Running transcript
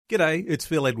G'day, it's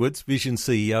Phil Edwards, Vision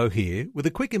CEO here, with a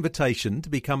quick invitation to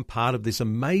become part of this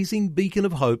amazing beacon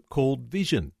of hope called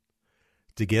Vision.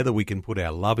 Together we can put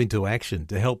our love into action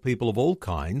to help people of all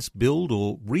kinds build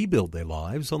or rebuild their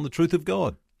lives on the truth of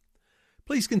God.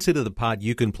 Please consider the part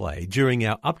you can play during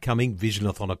our upcoming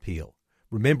Visionathon appeal,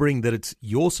 remembering that it's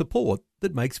your support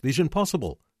that makes Vision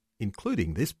possible,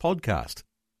 including this podcast.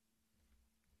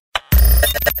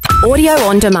 Audio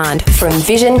on demand from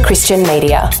Vision Christian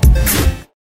Media.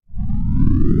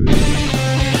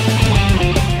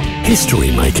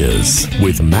 History Makers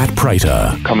with Matt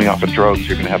Prater. Coming off of drugs,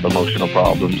 you're going to have emotional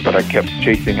problems, but I kept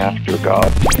chasing after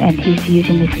God. And he's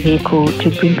using this vehicle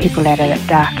to bring people out of that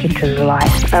dark into the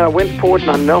light. And I went forward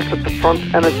and I knelt at the front,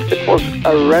 and it was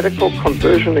a radical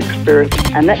conversion experience.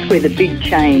 And that's where the big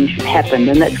change happened,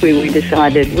 and that's where we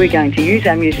decided we're going to use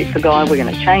our music for God, we're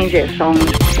going to change our songs.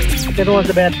 When I was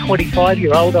about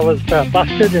 25-year-old, I was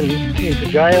busted and into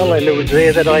jail, and it was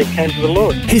there that I came to the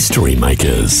Lord. History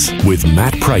Makers with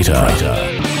Matt Prater.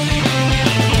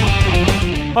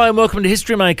 Hi and welcome to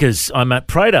History Makers. I'm Matt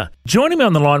Prater. Joining me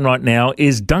on the line right now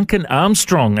is Duncan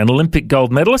Armstrong, an Olympic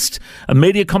gold medalist, a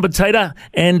media commentator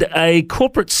and a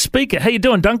corporate speaker. How you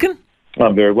doing, Duncan?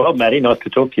 I'm very well, Matty. Nice to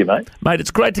talk to you, mate. Mate,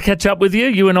 it's great to catch up with you.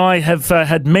 You and I have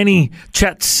had many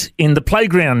chats in the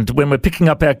playground when we're picking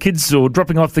up our kids or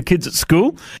dropping off the kids at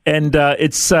school, and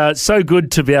it's so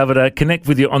good to be able to connect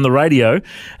with you on the radio.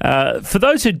 For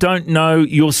those who don't know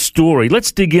your story,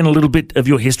 let's dig in a little bit of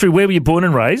your history. Where were you born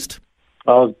and raised?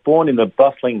 I was born in the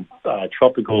bustling,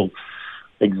 tropical,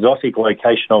 exotic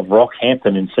location of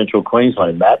Rockhampton in central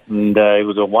Queensland, Matt, and it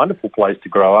was a wonderful place to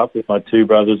grow up with my two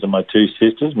brothers and my two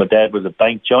sisters. My dad was a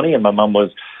bank Johnny and my mum was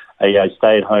a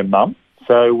stay-at-home mum.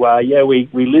 So, we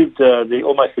lived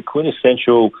almost the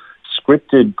quintessential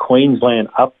scripted Queensland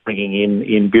upbringing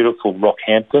in beautiful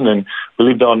Rockhampton, and we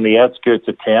lived on the outskirts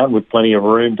of town with plenty of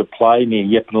room to play near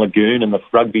Yeppin Lagoon and the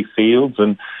rugby fields,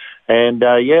 and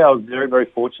I was very, very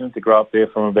fortunate to grow up there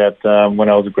from about when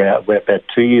I was about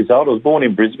 2 years old. I was born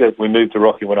in Brisbane. We moved to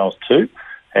Rocky when I was 2.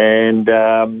 And,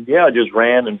 I just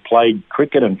ran and played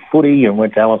cricket and footy and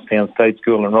went to Allenstown State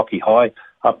School and Rocky High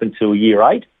up until year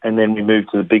 8. And then we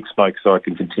moved to the Big Smoke so I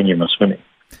could continue my swimming.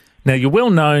 Now, you're well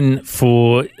known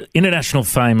for international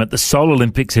fame at the Seoul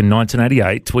Olympics in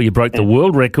 1988, where you broke the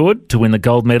world record to win the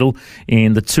gold medal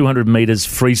in the 200 metres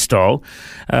freestyle.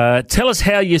 Tell us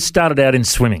how you started out in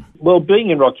swimming. Well, being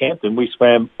in Rockhampton, we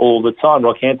swam all the time.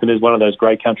 Rockhampton is one of those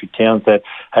great country towns that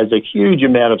has a huge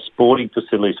amount of sporting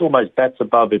facilities, almost bats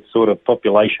above its sort of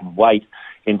population weight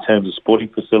in terms of sporting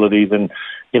facilities. And,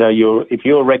 if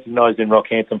you're recognised in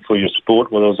Rockhampton for your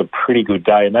sport, well, it was a pretty good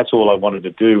day, and that's all I wanted to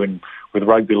do. And with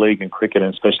rugby league and cricket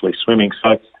and especially swimming.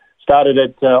 So started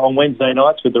on Wednesday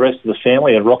nights with the rest of the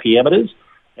family at Rocky Amateurs,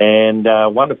 and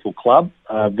wonderful club,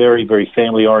 very, very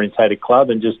family-orientated club,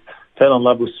 and just fell in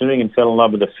love with swimming and fell in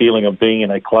love with the feeling of being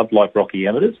in a club like Rocky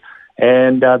Amateurs.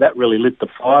 And that really lit the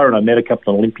fire, and I met a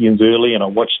couple of Olympians early, and I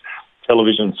watched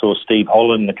television and saw Steve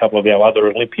Holland and a couple of our other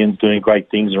Olympians doing great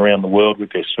things around the world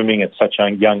with their swimming at such a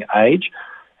young age.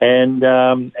 And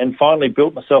finally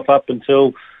built myself up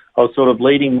until I was sort of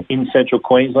leading in central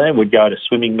Queensland. We'd go to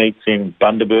swimming meets in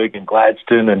Bundaberg and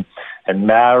Gladstone and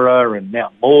Mara and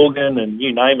Mount Morgan and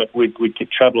you name it. We'd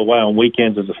travel away on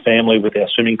weekends as a family with our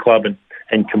swimming club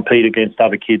and compete against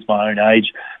other kids my own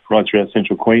age right throughout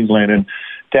central Queensland. And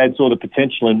Dad saw the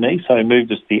potential in me, so he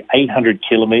moved us the 800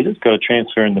 kilometres, got a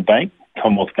transfer in the bank,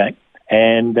 Commonwealth Bank,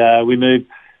 and we moved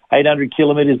 800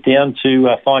 kilometres down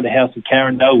to find a house in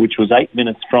Carindale, which was 8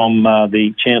 minutes from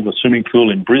the Chandler swimming pool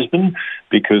in Brisbane,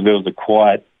 because there was a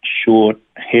quiet, short,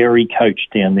 hairy coach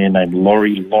down there named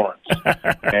Laurie Lawrence.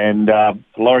 And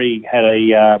Laurie had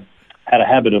a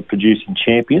habit of producing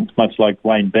champions, much like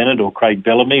Wayne Bennett or Craig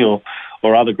Bellamy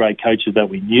or other great coaches that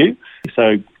we knew.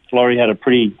 So Laurie had a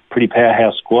pretty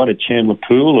powerhouse squad at Chandler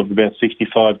Pool of about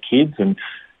 65 kids, and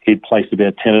he'd placed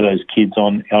about 10 of those kids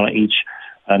on each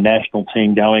national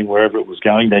team going wherever it was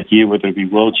going that year, whether it be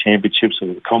World Championships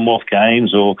or the Commonwealth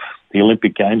Games or the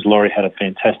Olympic Games. Laurie had a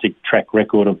fantastic track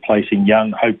record of placing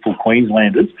young, hopeful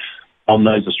Queenslanders on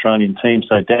those Australian teams.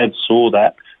 So Dad saw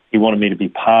that. He wanted me to be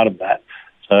part of that.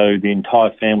 So the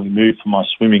entire family moved for my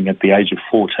swimming at the age of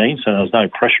 14, so there was no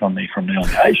pressure on me from an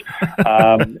early age.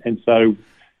 And so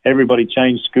everybody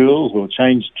changed schools or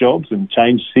changed jobs and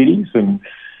changed cities, and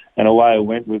away I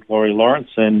went with Laurie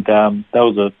Lawrence, and that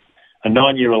was a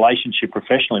 9-year relationship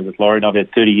professionally with Laurie, and I've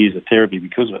had 30 years of therapy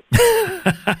because of it.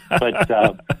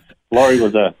 But Laurie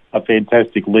was a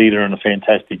fantastic leader and a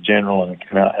fantastic general and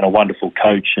a wonderful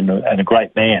coach and a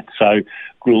great man. So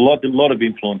a lot of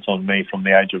influence on me from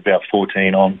the age of about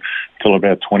 14 on till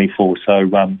about 24. So, I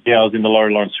was in the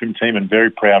Laurie Lawrence swim team and very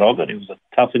proud of it. It was a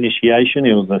tough initiation.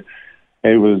 It was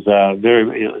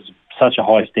such a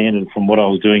high standard from what I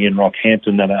was doing in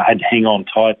Rockhampton that I had to hang on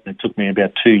tight. And it took me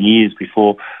about 2 years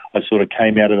before I sort of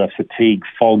came out of the fatigue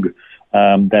fog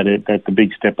that the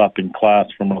big step up in class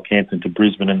from Rockhampton to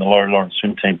Brisbane and the Laurie Lawrence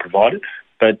swim team provided.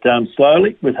 But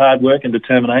slowly, with hard work and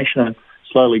determination, I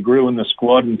slowly grew in the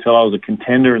squad until I was a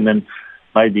contender and then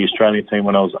made the Australian team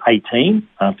when I was 18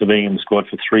 after being in the squad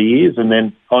for 3 years, and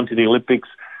then on to the Olympics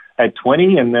at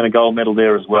 20 and then a gold medal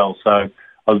there as well. So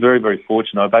I was very, very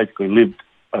fortunate. I basically lived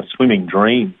a swimming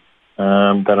dream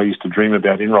that I used to dream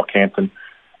about in Rockhampton.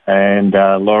 And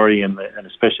Laurie and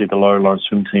especially the Laurie Lawrence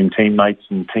swim team teammates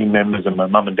and team members and my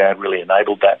mum and dad really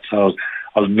enabled that. So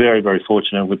I was very, very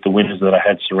fortunate with the winners that I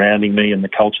had surrounding me and the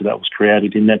culture that was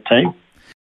created in that team.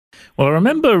 Well, I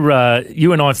remember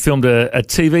you and I filmed a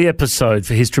TV episode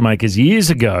for History Makers years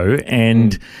ago,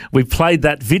 and we played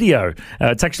that video.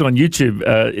 It's actually on YouTube.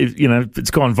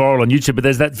 It's gone viral on YouTube, but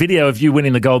there's that video of you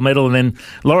winning the gold medal, and then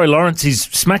Laurie Lawrence, he's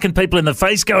smacking people in the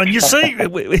face going, you see,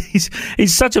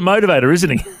 he's such a motivator, isn't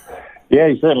he? Yeah,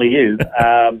 he certainly is.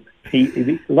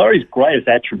 Laurie's greatest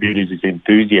attribute is his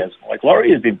enthusiasm. Like,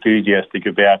 Laurie is enthusiastic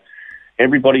about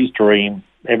everybody's dream,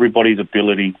 everybody's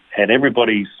ability, and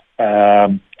everybody's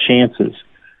chances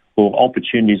or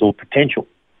opportunities or potential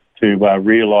to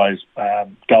realise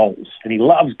goals. And he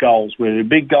loves goals, whether they're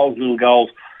big goals, little goals,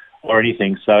 or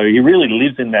anything. So he really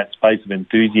lives in that space of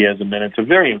enthusiasm, and it's a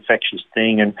very infectious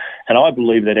thing. And I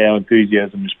believe that our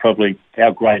enthusiasm is probably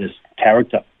our greatest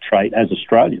character trait as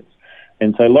Australians.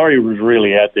 And so Laurie was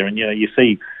really out there. And, you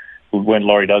see when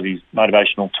Laurie does his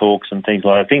motivational talks and things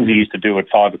like that, things he used to do at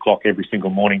 5 o'clock every single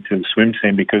morning to the swim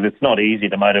team, because it's not easy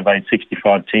to motivate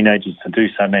 65 teenagers to do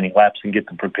so many laps and get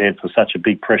them prepared for such a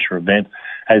big pressure event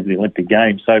as the Olympic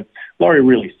Games. So Laurie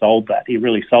really sold that. He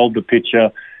really sold the picture,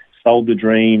 sold the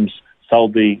dreams,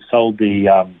 sold the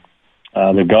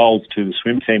goals to the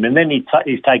swim team, and then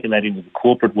he's taken that into the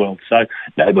corporate world. So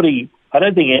I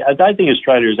don't think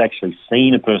Australia has actually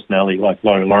seen a personality like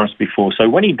Laurie Lawrence before. So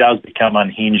when he does become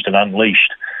unhinged and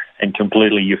unleashed and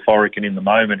completely euphoric and in the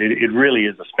moment, it really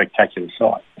is a spectacular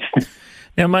sight.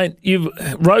 Now, mate, you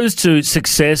rose to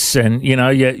success, and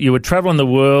you were travelling the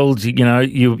world.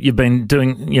 You've been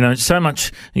doing so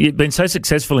much. You've been so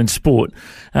successful in sport.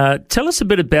 Tell us a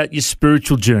bit about your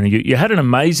spiritual journey. You had an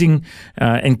amazing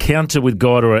encounter with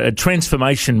God, or a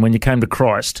transformation when you came to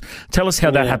Christ. Tell us how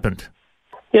that happened.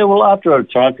 Yeah, well, after I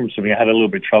retired from swimming, I had a little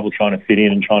bit of trouble trying to fit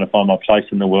in and trying to find my place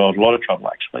in the world. A lot of trouble,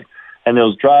 actually. And there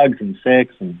was drugs and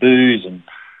sex and booze and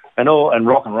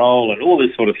rock and roll and all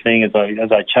this sort of thing as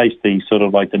I chased the sort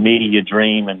of like the media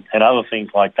dream and other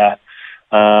things like that.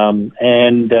 And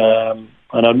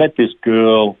I met this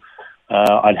girl.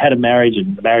 I'd had a marriage,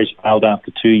 and the marriage failed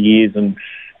after 2 years.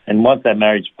 And once that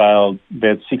marriage failed,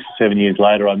 about 6 or 7 years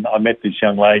later, I met this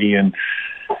young lady, and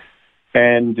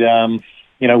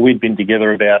we'd been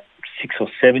together about 6 or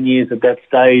 7 years at that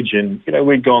stage, and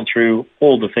we'd gone through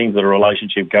all the things that a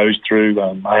relationship goes through.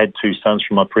 I had 2 sons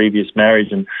from my previous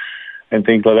marriage and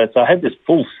things like that. So I had this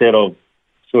full set of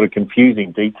sort of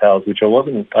confusing details, which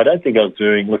I don't think I was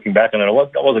doing, looking back on it, I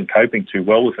wasn't coping too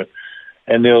well with it.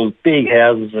 And there was big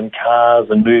houses and cars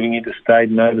and moving interstate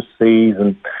and overseas,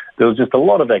 and there was just a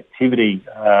lot of activity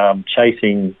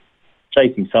chasing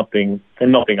something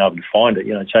and not being able to find it,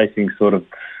 chasing sort of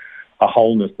a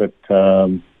wholeness that,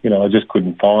 I just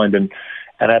couldn't find. And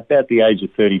at about the age of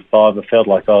 35, I felt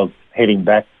like I was heading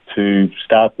back to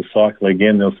start the cycle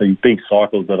again. There were these big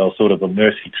cycles that I was sort of a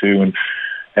mercy to,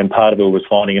 and part of it was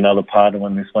finding another partner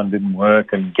when this one didn't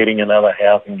work, and getting another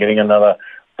house and getting another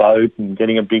boat and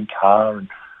getting a big car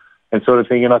and sort of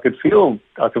thing. And I could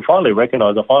finally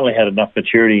recognise I finally had enough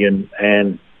maturity and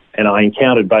I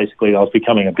encountered basically I was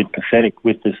becoming a bit pathetic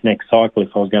with this next cycle if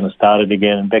I was going to start it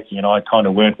again. And Becky and I kind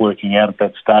of weren't working out at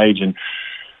that stage, and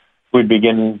we'd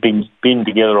been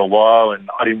together a while, and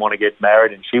I didn't want to get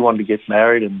married, and she wanted to get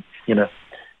married, and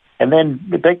and then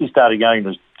Becky started going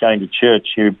to church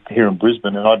here in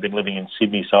Brisbane, and I'd been living in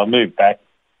Sydney, so I moved back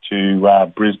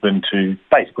to Brisbane to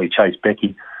basically chase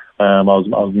Becky. I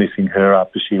was missing her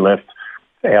after she left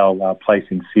our place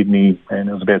in Sydney, and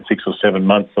it was about 6 or 7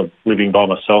 months of living by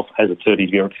myself as a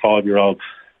 35-year-old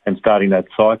and starting that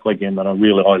cycle again that I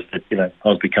realised that, I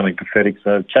was becoming pathetic.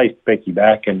 So I chased Becky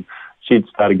back, and she'd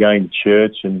started going to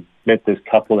church and met this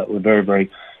couple that were very, very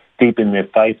deep in their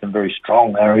faith and very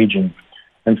strong marriage and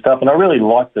stuff. And I really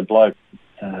liked the bloke,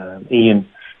 Ian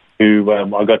who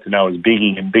I got to know as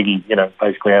Biggie, and Biggie,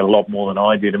 basically had a lot more than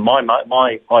I did. And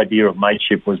my idea of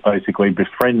mateship was basically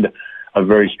befriend a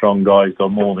very strong guy who's got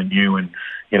more than you, and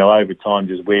over time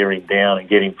just wear him down and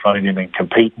get in front of him and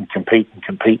compete.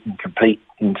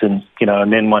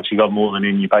 And then once you got more than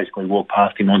him, you basically walk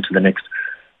past him on to the next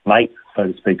mate,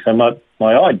 so to speak. So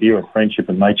my idea of friendship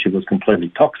and mateship was completely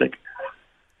toxic.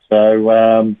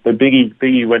 So, but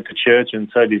Biggie went to church, and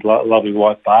so did lovely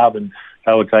wife Barb, and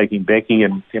they were taking Becky,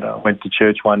 and I went to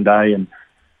church one day, and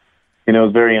it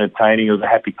was very entertaining. It was a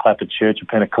happy clap at church, a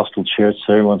Pentecostal church,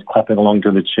 so everyone's clapping along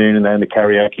to the tune, and they had a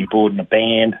karaoke board and a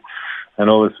band and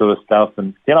all this sort of stuff.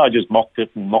 And I just mocked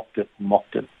it,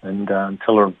 and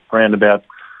until around about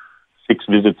 6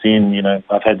 visits in,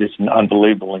 I've had this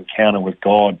unbelievable encounter with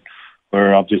God,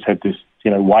 where I've just had this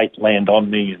weight land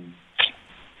on me, and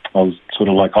I was sort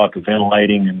of like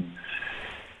hyperventilating, and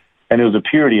it was a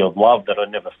purity of love that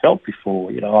I'd never felt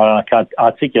before. I can't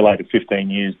articulate it 15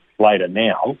 years later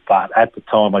now, but at the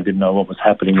time I didn't know what was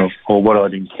happening or what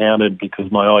I'd encountered, because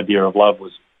my idea of love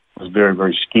was very,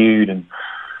 very skewed, and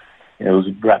it was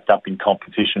wrapped up in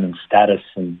competition and status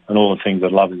and all the things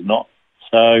that love is not.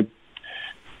 So,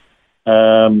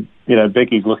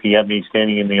 Becky's looking at me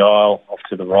standing in the aisle off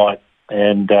to the right,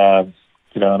 and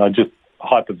and I just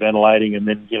hyperventilating, and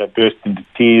then burst into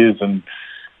tears, and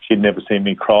she'd never seen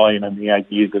me cry in the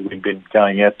 8 years that we'd been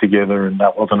going out together, and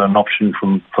that wasn't an option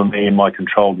for me in my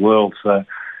controlled world. So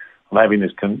I'm having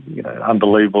this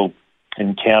unbelievable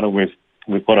encounter with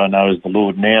what I know as the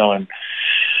Lord now, and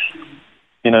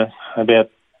about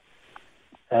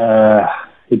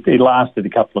it lasted a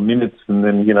couple of minutes, and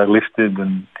then lifted,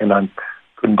 and I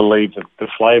couldn't believe the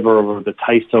flavour of it, or the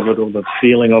taste of it, or the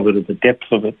feeling of it, or the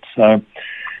depth of it. So,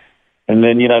 and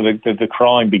then the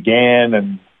crying began,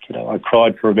 and I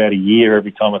cried for about a year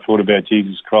every time I thought about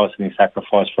Jesus Christ and his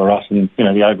sacrifice for us, and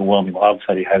the overwhelming love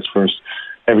that he has for us.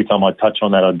 Every time I touch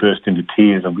on that, I'd burst into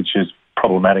tears, which is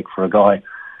problematic for a guy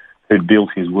who'd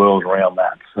built his world around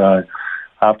that. So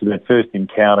after that first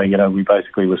encounter, we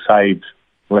basically were saved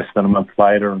less than a month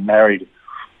later, and married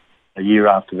a year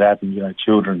after that, and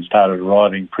children started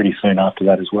arriving pretty soon after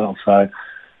that as well. So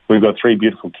we've got 3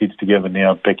 beautiful kids together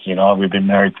now, Becky and I. We've been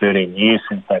married 13 years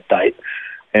since that date.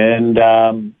 And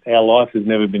our life has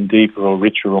never been deeper or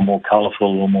richer or more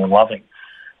colourful or more loving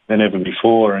than ever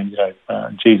before. And,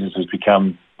 Jesus has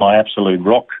become my absolute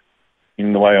rock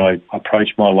in the way I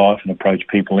approach my life and approach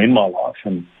people in my life.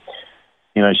 And,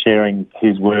 sharing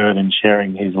his word and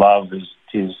sharing his love is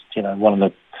one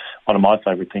of my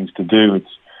favourite things to do. It's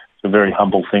a very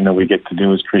humble thing that we get to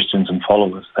do as Christians and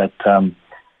followers, that,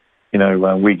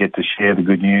 we get to share the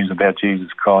good news about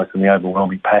Jesus Christ and the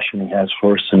overwhelming passion he has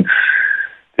for us, and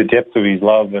the depth of his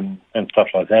love and stuff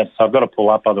like that. So I've got to pull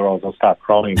up, otherwise I'll start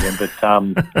crying again. But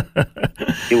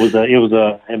it was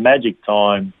a magic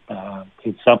time.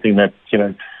 It's something that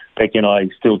Becky and I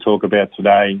still talk about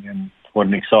today, and what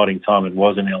an exciting time it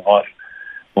was in our life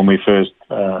when we first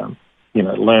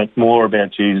learnt more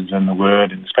about Jesus and the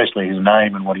Word, and especially his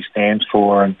name and what he stands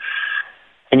for. And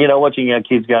watching our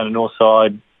kids go to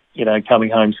Northside, coming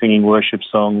home singing worship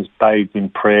songs, bathed in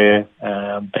prayer,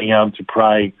 being able to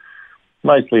pray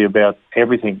mostly about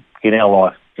everything in our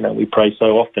life. We pray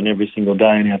so often every single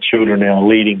day, and our children are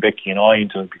leading Becky and I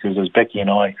into it, because as Becky and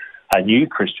I are new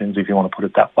Christians, if you want to put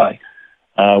it that way,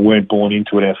 weren't born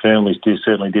into it. Our families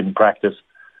certainly didn't practice.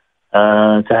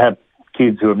 To have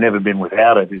kids who have never been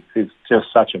without it is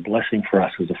just such a blessing for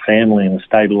us as a family, and a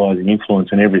stabilising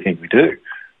influence in everything we do.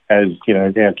 As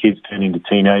our kids turn into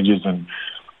teenagers,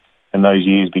 and those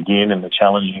years begin, and the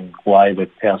challenging way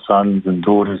that our sons and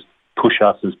daughters push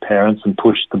us as parents and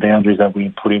push the boundaries that we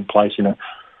put in place.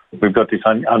 We've got this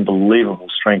unbelievable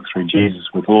strength through Jesus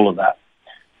with all of that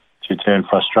to turn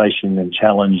frustration and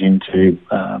challenge into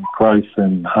growth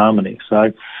and harmony.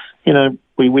 So,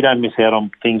 we don't miss out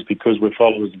on things because we're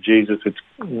followers of Jesus. It's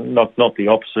not the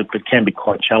opposite, but can be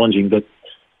quite challenging. But,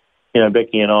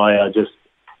 Becky and I are just,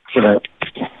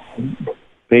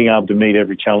 being able to meet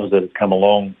every challenge that has come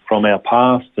along from our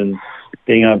past, and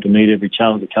being able to meet every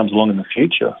challenge that comes along in the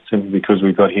future, simply because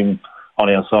we've got him on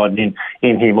our side, and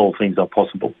in him all things are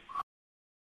possible.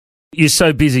 You're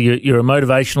so busy. You're a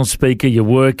motivational speaker. You're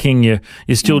working. You're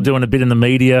still doing a bit in the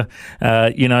media.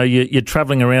 You're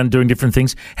travelling around doing different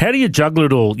things. How do you juggle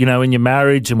it all? In your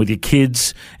marriage and with your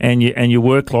kids and your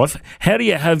work life. How do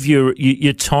you have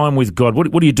your time with God?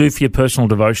 What do you do for your personal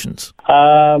devotions?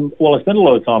 Well, I spend a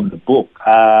lot of time in the book.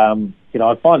 I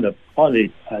find the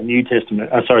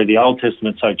Old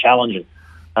Testament so challenging,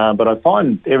 but I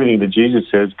find everything that Jesus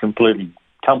says completely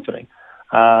comforting.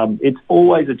 It's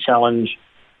always a challenge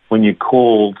when you're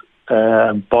called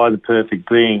by the perfect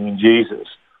being in Jesus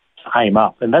came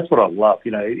up, and that's what I love.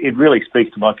 It really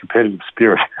speaks to my competitive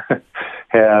spirit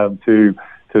to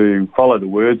follow the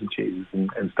words of Jesus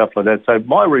and stuff like that. So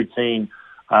my routine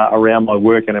around my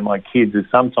work and my kids is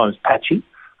sometimes patchy.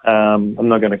 I'm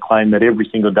not going to claim that every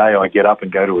single day I get up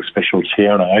and go to a special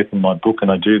chair and I open my book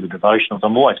and I do the devotionals.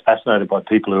 I'm always fascinated by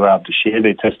people who are able to share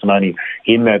their testimony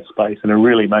in that space, and it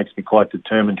really makes me quite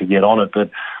determined to get on it. But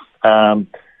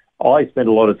I spend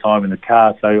a lot of time in the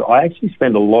car, so I actually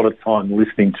spend a lot of time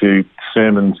listening to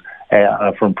sermons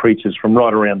from preachers from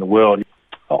right around the world.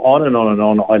 On and on and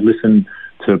on, I listen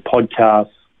to podcasts,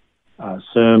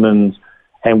 sermons,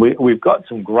 and we've got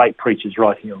some great preachers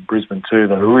right here in Brisbane too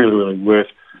that are really, really worth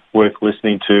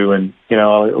listening to. And,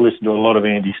 I listen to a lot of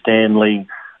Andy Stanley.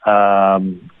 I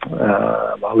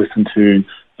listen to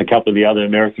a couple of the other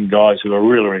American guys who are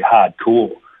really, really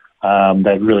hardcore.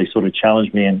 That really sort of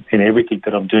challenge me in everything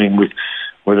that I'm doing, with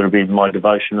whether it be my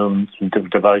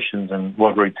devotions and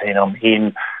what routine I'm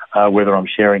in, whether I'm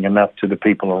sharing enough to the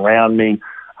people around me,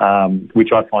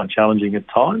 which I find challenging at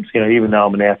times. Even though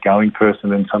I'm an outgoing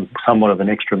person and somewhat of an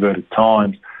extrovert at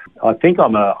times, I think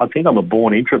I'm a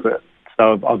born introvert.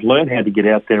 So I've learned how to get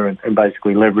out there and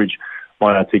basically leverage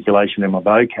my articulation and my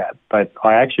vocab. But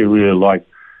I actually really like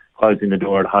closing the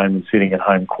door at home and sitting at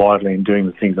home quietly and doing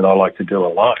the things that I like to do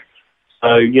alone.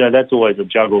 So, that's always a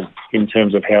juggle in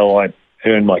terms of how I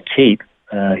earn my keep,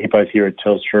 both here at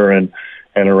Telstra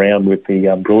and around with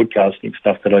the broadcasting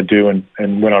stuff that I do,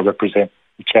 and when I represent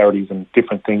charities and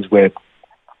different things where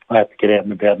I have to get out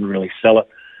and about and really sell it.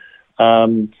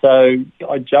 So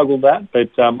I juggle that,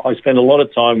 but I spend a lot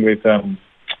of time with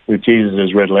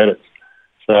Jesus' red letters.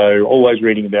 So always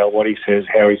reading about what he says,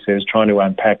 how he says, trying to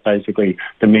unpack basically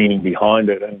the meaning behind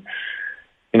it. And,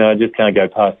 I just can't go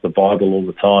past the Bible all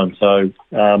the time. So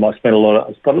I spent a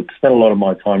lot of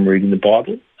my time reading the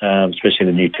Bible, especially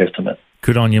the New Testament.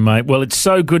 Good on you, mate. Well, it's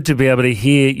so good to be able to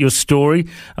hear your story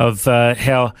of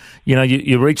how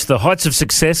you reached the heights of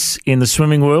success in the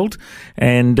swimming world,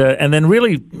 and then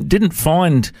really didn't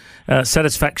find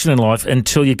satisfaction in life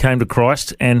until you came to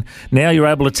Christ, and now you're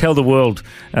able to tell the world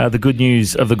the good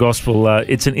news of the gospel.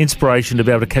 It's an inspiration to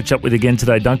be able to catch up with again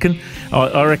today, Duncan.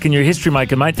 I reckon you're a history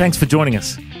maker, mate. Thanks for joining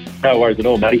us. No worries at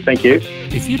all, buddy. Thank you.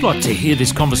 If you'd like to hear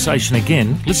this conversation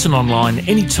again, listen online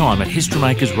anytime at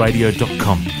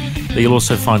historymakersradio.com. There you'll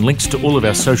also find links to all of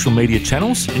our social media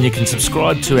channels, and you can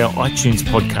subscribe to our iTunes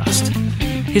podcast.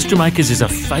 History Makers is a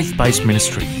faith-based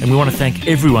ministry, and we want to thank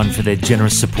everyone for their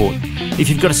generous support. If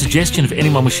you've got a suggestion of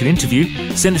anyone we should interview,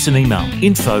 send us an email,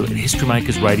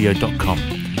 info@historymakersradio.com.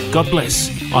 God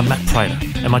bless. I'm Matt Prater,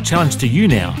 and my challenge to you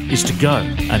now is to go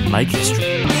and make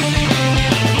history.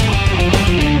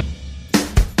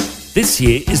 This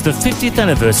year is the 50th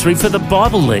anniversary for the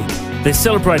Bible League. They're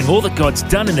celebrating all that God's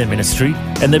done in their ministry,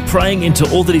 and they're praying into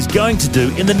all that He's going to do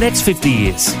in the next 50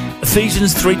 years.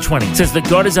 Ephesians 3:20 says that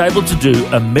God is able to do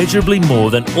immeasurably more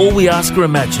than all we ask or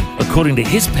imagine, according to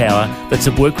His power that's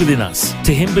at work within us.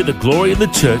 To Him be the glory in the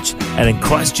church and in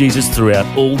Christ Jesus throughout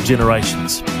all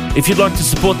generations. If you'd like to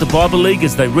support the Bible League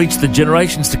as they reach the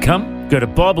generations to come, go to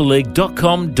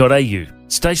bibleleague.com.au.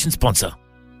 Station sponsor.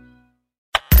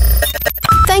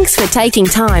 Thanks for taking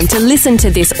time to listen to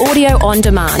this audio on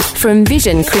demand from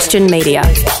Vision Christian Media.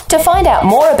 To find out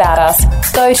more about us,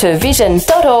 go to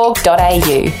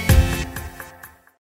vision.org.au.